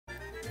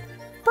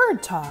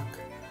Bird Talk,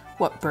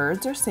 What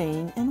Birds Are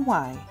Saying and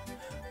Why,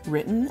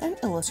 written and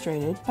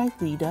illustrated by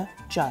Lita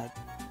Judd.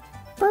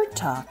 Bird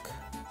Talk.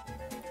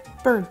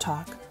 Bird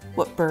Talk,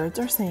 What Birds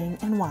Are Saying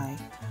and Why,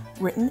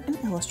 written and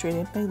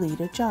illustrated by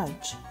Lita Judd.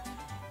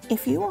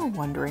 If you are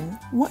wondering,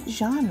 what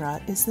genre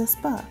is this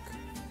book?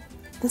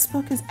 This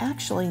book is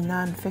actually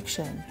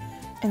nonfiction,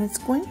 and it's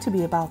going to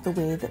be about the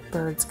way that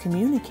birds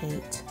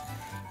communicate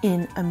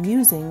in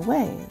amusing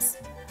ways.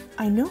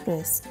 I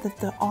noticed that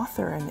the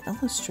author and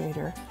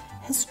illustrator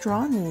has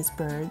drawn these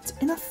birds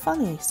in a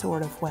funny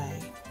sort of way.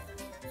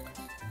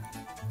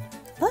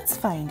 Let's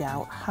find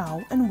out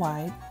how and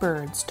why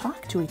birds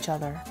talk to each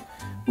other.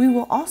 We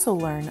will also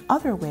learn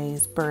other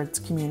ways birds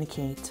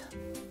communicate.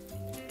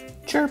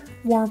 Chirp,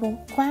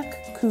 warble,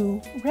 quack,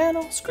 coo,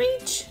 rattle,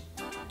 screech.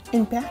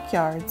 In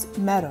backyards,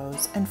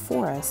 meadows, and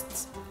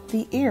forests,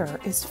 the air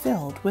is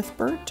filled with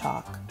bird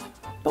talk.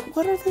 But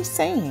what are they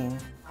saying?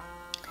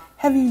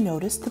 Have you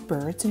noticed the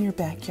birds in your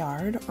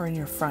backyard or in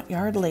your front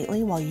yard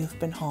lately while you've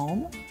been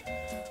home?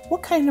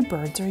 What kind of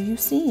birds are you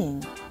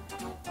seeing?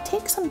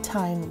 Take some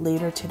time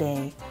later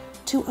today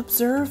to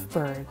observe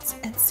birds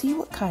and see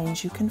what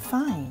kinds you can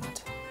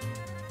find.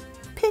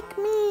 Pick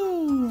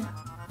me!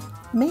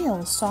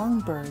 Male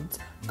songbirds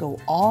go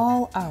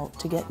all out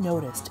to get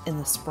noticed in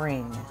the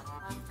spring.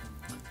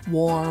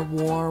 War,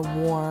 war,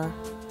 war.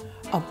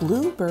 A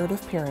blue bird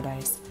of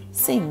paradise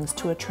sings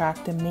to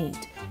attract a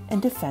mate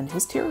and defend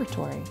his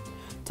territory.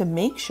 To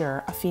make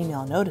sure a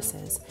female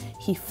notices,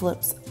 he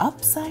flips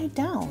upside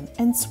down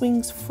and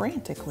swings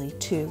frantically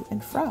to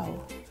and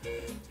fro.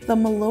 The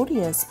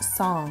melodious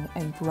song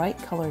and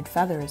bright-colored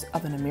feathers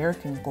of an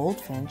American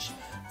goldfinch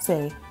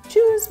say,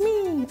 "Choose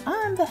me,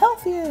 I'm the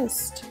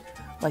healthiest."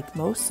 Like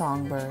most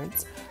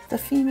songbirds, the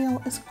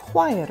female is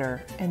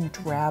quieter and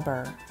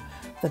drabber,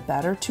 the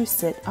better to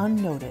sit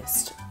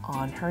unnoticed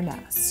on her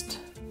nest.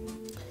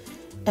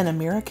 An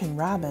American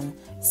robin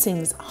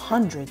sings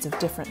hundreds of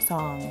different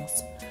songs.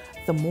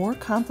 The more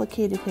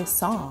complicated his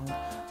song,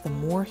 the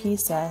more he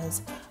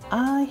says,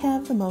 "I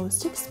have the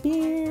most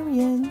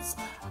experience,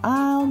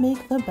 I'll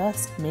make the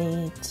best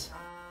mate.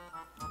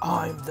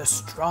 I'm the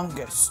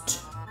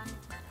strongest."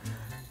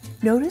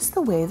 Notice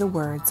the way the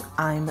words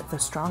 "I'm the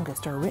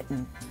strongest" are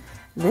written.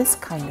 This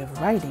kind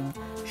of writing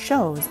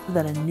shows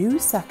that a new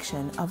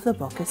section of the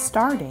book is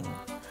starting.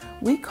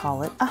 We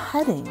call it a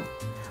heading.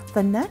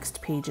 The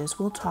next pages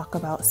will talk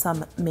about what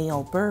some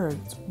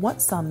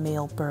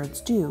male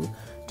birds do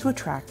to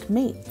attract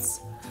mates.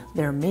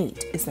 Their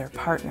mate is their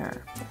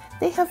partner.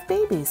 They have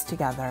babies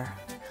together.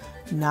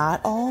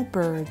 Not all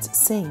birds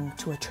sing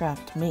to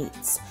attract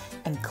mates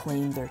and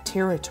claim their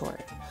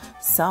territory.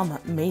 Some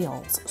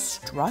males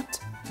strut,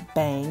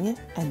 bang,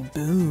 and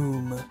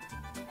boom.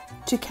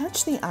 To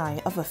catch the eye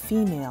of a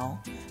female,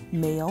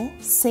 male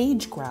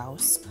sage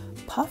grouse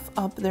puff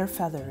up their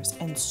feathers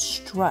and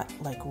strut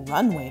like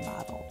runway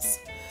models.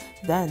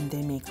 Then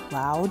they make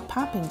loud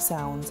popping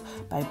sounds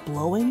by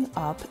blowing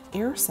up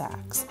air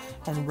sacs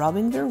and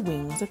rubbing their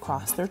wings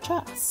across their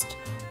chest.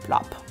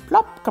 Plop,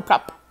 plop,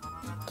 ka-plop.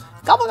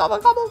 Gobble, gobble,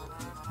 gobble.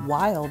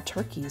 Wild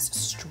turkeys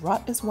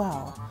strut as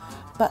well,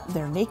 but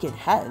their naked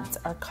heads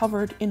are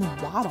covered in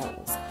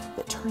wattles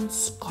that turn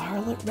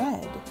scarlet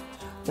red.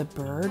 The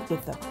bird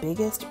with the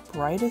biggest,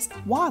 brightest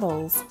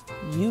wattles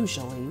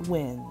usually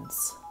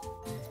wins.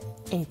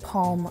 A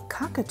palm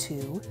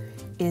cockatoo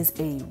is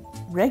a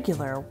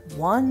regular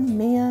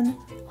one-man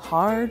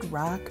hard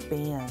rock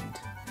band.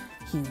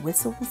 He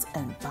whistles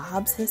and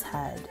bobs his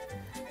head.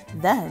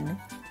 Then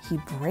he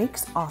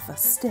breaks off a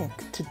stick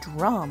to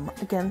drum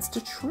against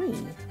a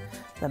tree.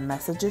 The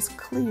message is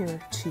clear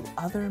to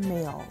other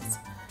males.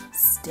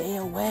 Stay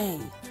away,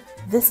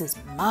 this is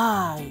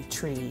my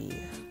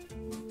tree.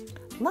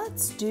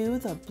 Let's do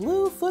the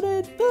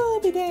blue-footed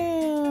booby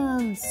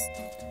dance.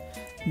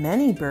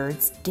 Many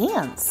birds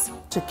dance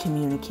to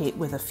communicate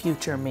with a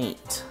future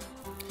mate.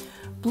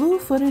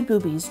 Blue-footed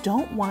boobies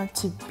don't want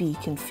to be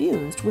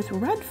confused with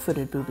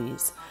red-footed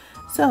boobies,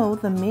 so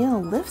the male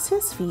lifts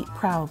his feet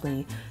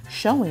proudly,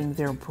 showing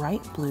their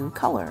bright blue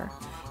color.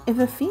 If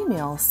a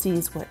female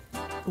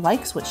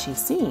likes what she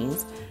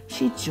sees,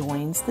 she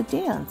joins the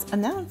dance,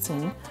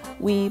 announcing,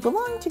 "We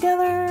belong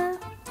together."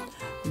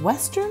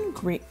 Western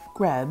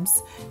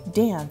grebes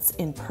dance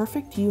in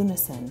perfect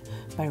unison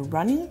by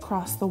running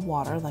across the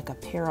water like a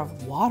pair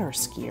of water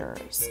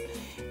skiers.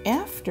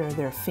 After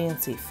their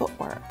fancy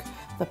footwork,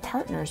 the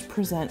partners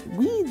present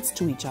weeds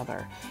to each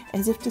other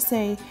as if to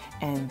say,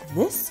 "And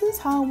this is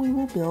how we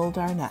will build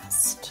our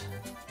nest."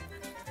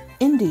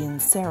 Indian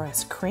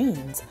Sarus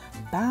cranes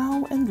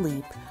bow and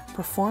leap,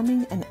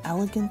 performing an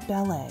elegant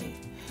ballet.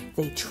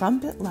 They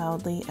trumpet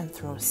loudly and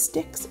throw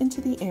sticks into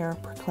the air,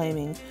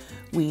 proclaiming,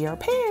 "We are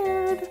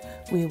paired!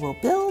 We will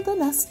build a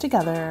nest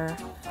together."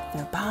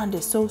 Their bond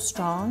is so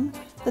strong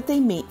that they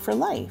mate for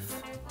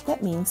life.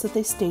 That means that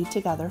they stay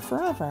together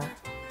forever.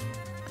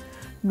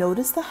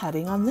 Notice the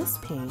heading on this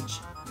page.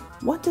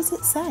 What does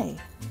it say?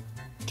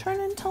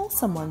 Turn and tell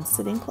someone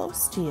sitting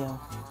close to you.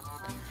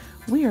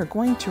 We are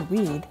going to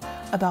read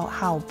about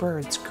how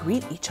birds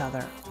greet each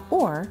other,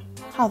 or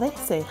how they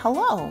say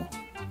hello.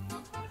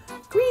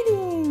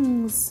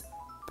 Greetings!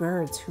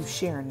 Birds who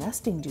share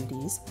nesting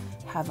duties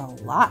have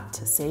a lot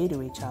to say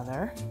to each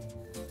other.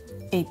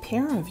 A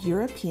pair of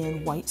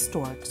European white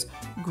storks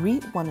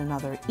greet one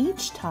another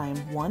each time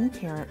one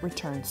parent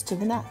returns to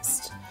the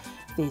nest.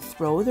 They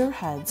throw their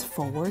heads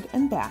forward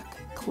and back,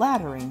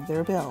 clattering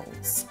their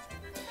bills.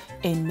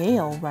 A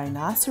male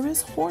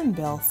rhinoceros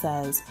hornbill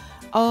says,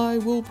 "I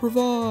will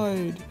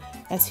provide,"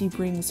 as he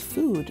brings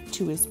food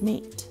to his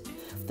mate.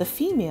 The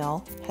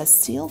female has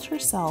sealed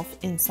herself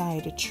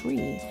inside a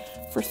tree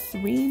for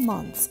 3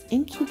 months,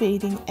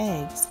 incubating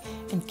eggs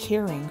and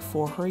caring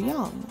for her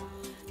young.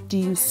 Do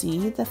you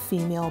see the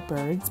female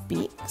bird's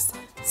beaks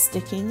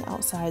sticking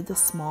outside the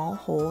small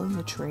hole in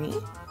the tree?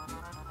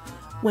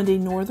 When a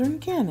northern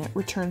gannet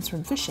returns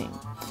from fishing,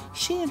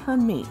 she and her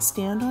mate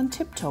stand on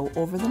tiptoe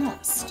over the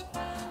nest.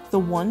 The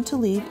one to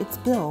leave its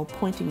bill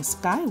pointing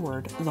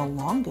skyward the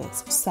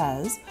longest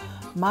says,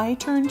 "My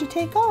turn to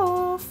take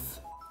off."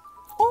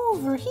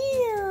 Over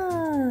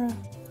here!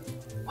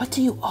 What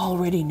do you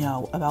already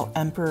know about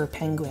emperor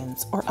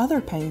penguins or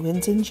other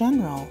penguins in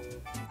general?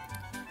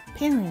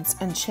 Parents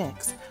and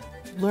chicks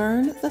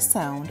learn the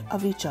sound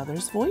of each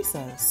other's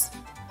voices.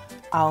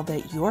 I'll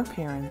bet your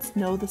parents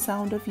know the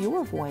sound of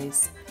your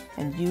voice,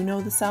 and you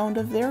know the sound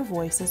of their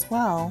voice as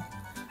well.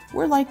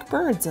 We're like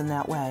birds in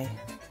that way.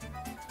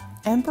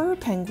 Emperor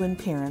penguin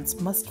parents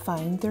must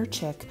find their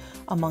chick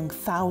among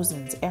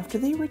thousands after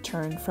they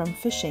return from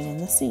fishing in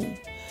the sea.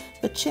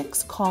 The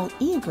chicks call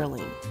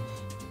eagerly.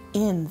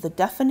 In the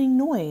deafening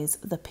noise,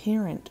 the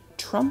parent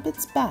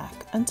trumpets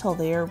back until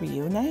they are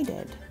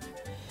reunited.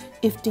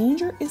 If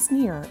danger is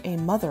near, a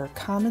mother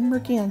common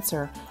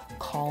merganser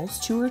calls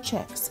to her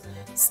chicks,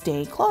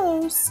 "Stay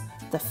close."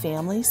 The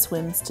family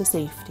swims to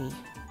safety.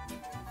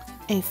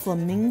 A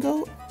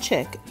flamingo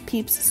chick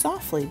peeps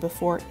softly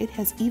before it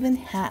has even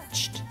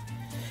hatched.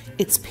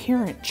 Its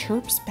parent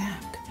chirps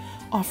back,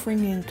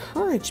 offering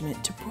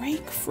encouragement to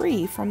break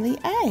free from the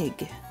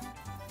egg.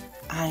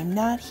 "I'm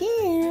not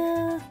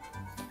here."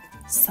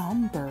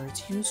 Some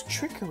birds use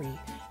trickery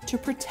to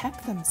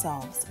protect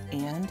themselves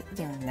and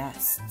their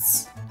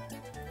nests.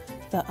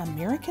 The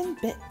American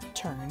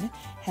bittern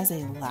has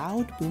a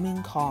loud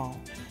booming call,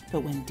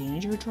 but when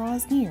danger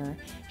draws near,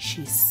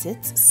 she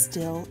sits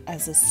still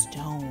as a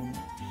stone.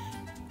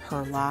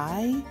 Her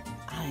lie,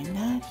 "I'm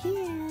not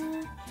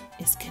here,"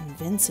 is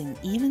convincing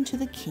even to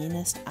the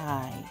keenest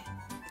eye.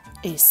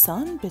 A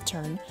sun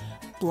bittern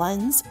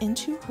blends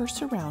into her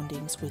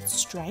surroundings with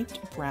striped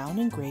brown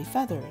and gray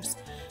feathers,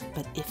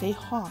 but if a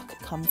hawk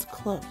comes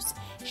close,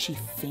 she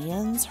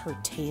fans her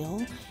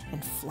tail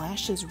and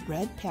flashes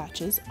red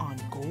patches on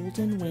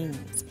golden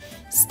wings.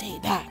 "Stay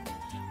back,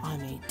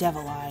 I'm a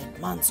devil-eyed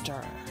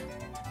monster."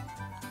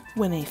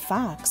 When a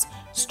fox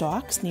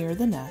stalks near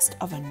the nest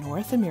of a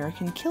North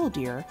American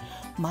killdeer,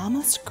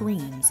 Mama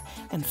screams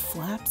and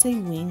flaps a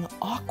wing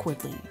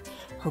awkwardly.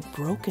 Her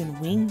broken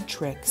wing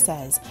trick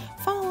says,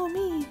 "Follow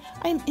me,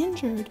 I'm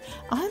injured,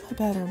 I'm a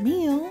better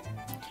meal."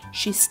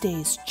 She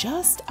stays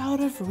just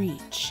out of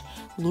reach,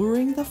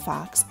 luring the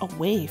fox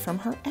away from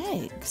her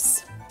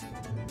eggs.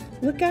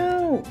 Look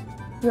out!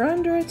 We're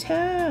under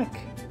attack!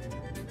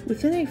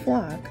 Within a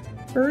flock,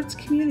 birds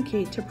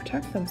communicate to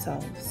protect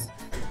themselves.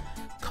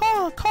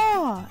 Caw,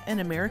 caw! An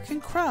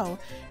American crow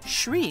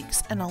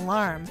shrieks an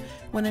alarm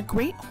when a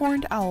great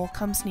horned owl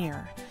comes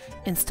near.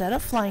 Instead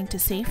of flying to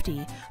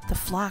safety, the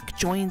flock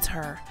joins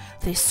her.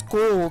 They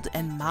scold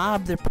and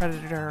mob the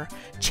predator,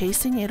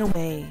 chasing it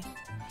away.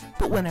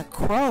 But when a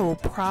crow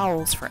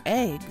prowls for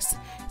eggs,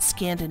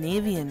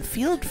 Scandinavian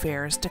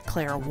fieldfares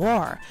declare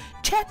war.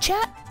 "Chat,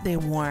 chat," they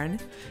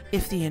warn.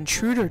 If the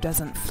intruder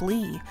doesn't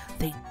flee,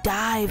 they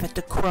dive at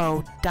the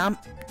crow,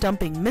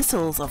 dumping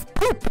missiles of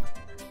poop.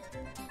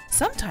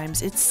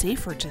 Sometimes it's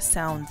safer to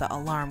sound the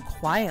alarm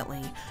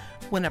quietly.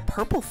 When a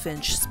purple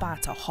finch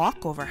spots a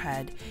hawk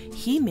overhead,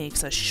 he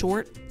makes a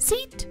short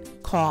 "seat"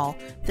 call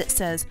that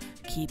says,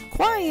 "Keep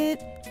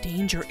quiet,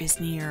 danger is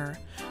near."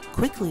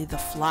 Quickly the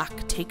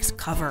flock takes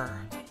cover.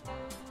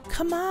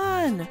 Come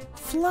on,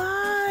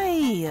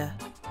 fly!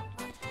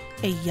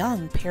 A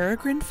young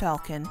peregrine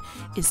falcon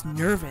is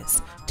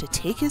nervous to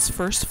take his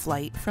first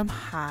flight from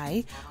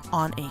high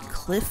on a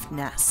cliff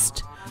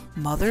nest.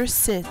 Mother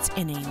sits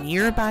in a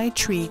nearby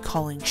tree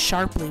calling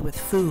sharply with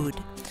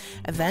food.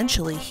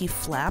 Eventually he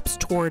flaps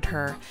toward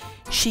her.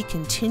 She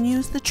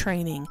continues the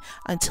training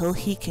until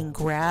he can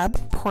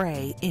grab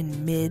prey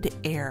in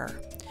mid-air.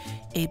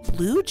 A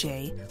blue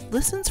jay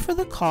listens for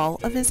the call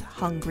of his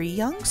hungry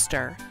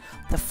youngster.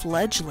 The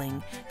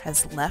fledgling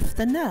has left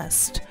the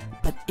nest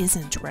but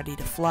isn't ready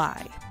to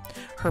fly.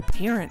 Her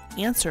parent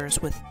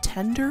answers with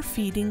tender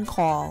feeding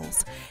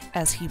calls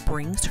as he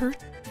brings her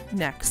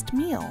next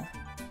meal.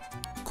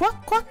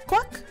 Quack, quack,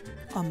 quack!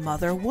 A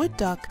mother wood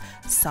duck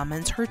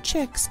summons her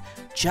chicks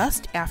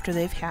just after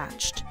they've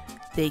hatched.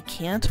 They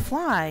can't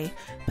fly,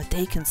 but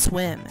they can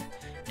swim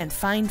and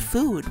find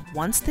food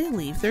once they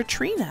leave their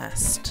tree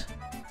nest.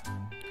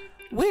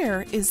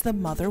 Where is the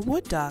mother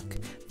wood duck?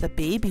 The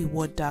baby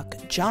wood duck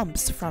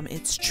jumps from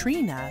its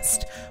tree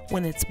nest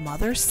when its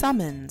mother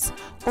summons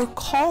or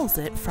calls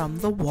it from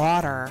the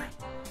water.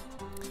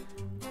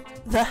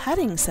 The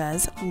heading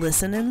says,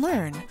 Listen and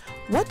Learn.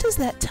 What does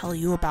that tell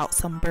you about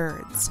some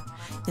birds?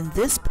 In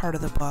this part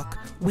of the book,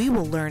 we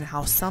will learn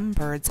how some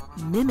birds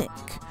mimic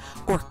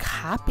or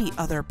copy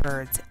other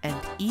birds and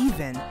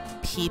even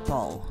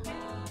people.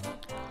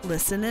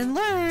 Listen and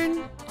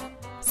learn.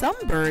 Some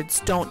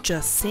birds don't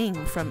just sing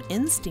from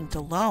instinct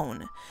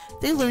alone.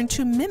 They learn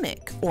to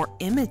mimic or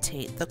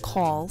imitate the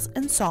calls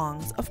and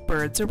songs of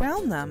birds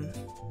around them.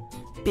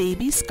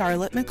 Baby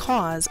scarlet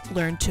macaws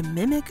learn to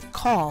mimic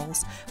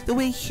calls the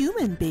way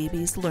human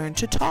babies learn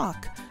to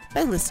talk,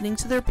 by listening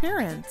to their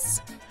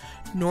parents.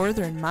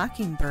 Northern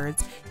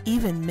mockingbirds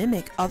even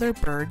mimic other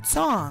bird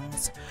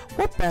songs.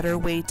 What better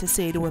way to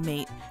say to a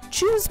mate,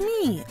 "Choose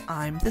me,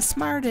 I'm the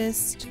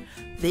smartest"?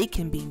 They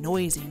can be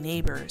noisy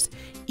neighbors,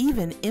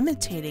 even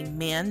imitating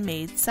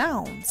man-made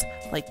sounds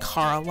like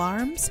car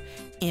alarms,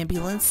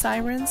 ambulance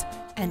sirens,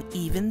 and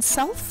even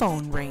cell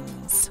phone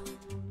rings.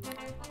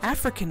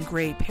 African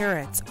gray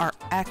parrots are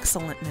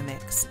excellent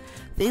mimics.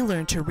 They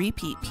learn to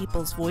repeat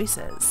people's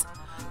voices.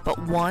 But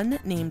one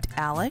named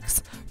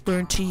Alex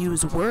learned to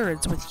use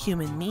words with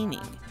human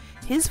meaning.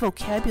 His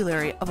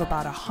vocabulary of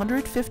about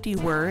 150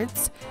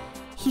 words,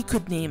 he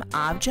could name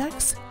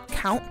objects,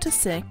 count to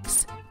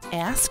 6,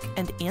 ask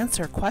and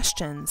answer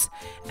questions,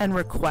 and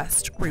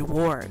request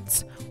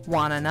rewards.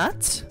 Want a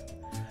nut?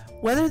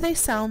 Whether they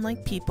sound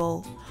like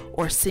people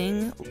or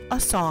sing a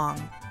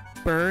song,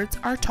 birds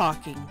are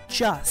talking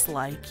just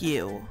like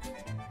you.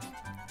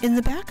 In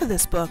the back of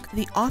this book,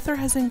 the author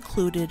has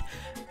included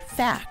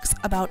facts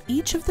about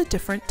each of the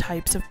different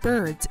types of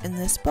birds in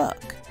this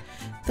book.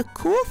 The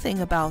cool thing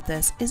about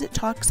this is it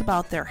talks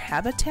about their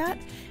habitat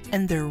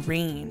and their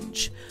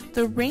range.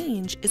 The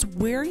range is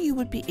where you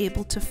would be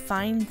able to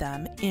find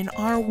them in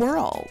our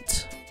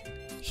world.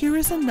 Here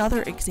is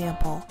another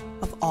example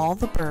of all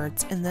the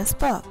birds in this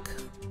book.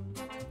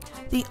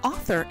 The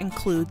author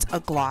includes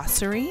a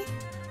glossary,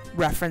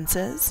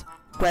 references,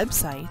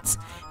 websites,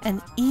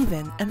 and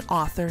even an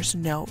author's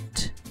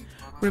note.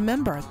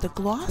 Remember, the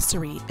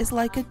glossary is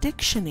like a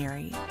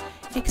dictionary,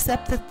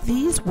 except that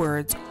these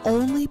words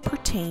only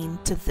pertain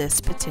to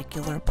this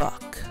particular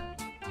book.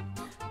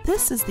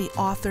 This is the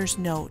author's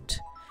note.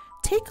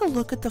 Take a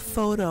look at the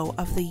photo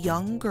of the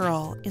young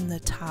girl in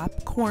the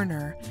top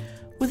corner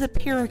with a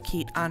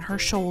parakeet on her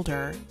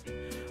shoulder.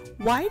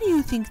 Why do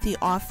you think the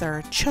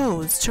author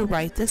chose to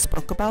write this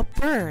book about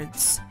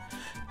birds?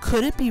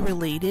 Could it be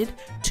related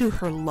to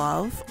her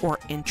love or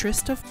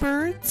interest of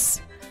birds?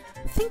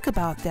 Think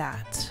about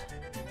that.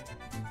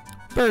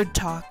 Bird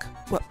Talk,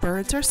 What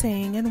Birds Are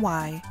Saying and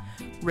Why,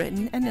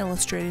 written and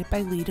illustrated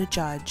by Lita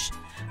Judge.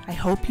 I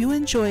hope you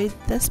enjoyed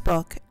this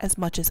book as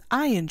much as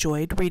I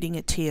enjoyed reading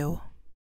it to you.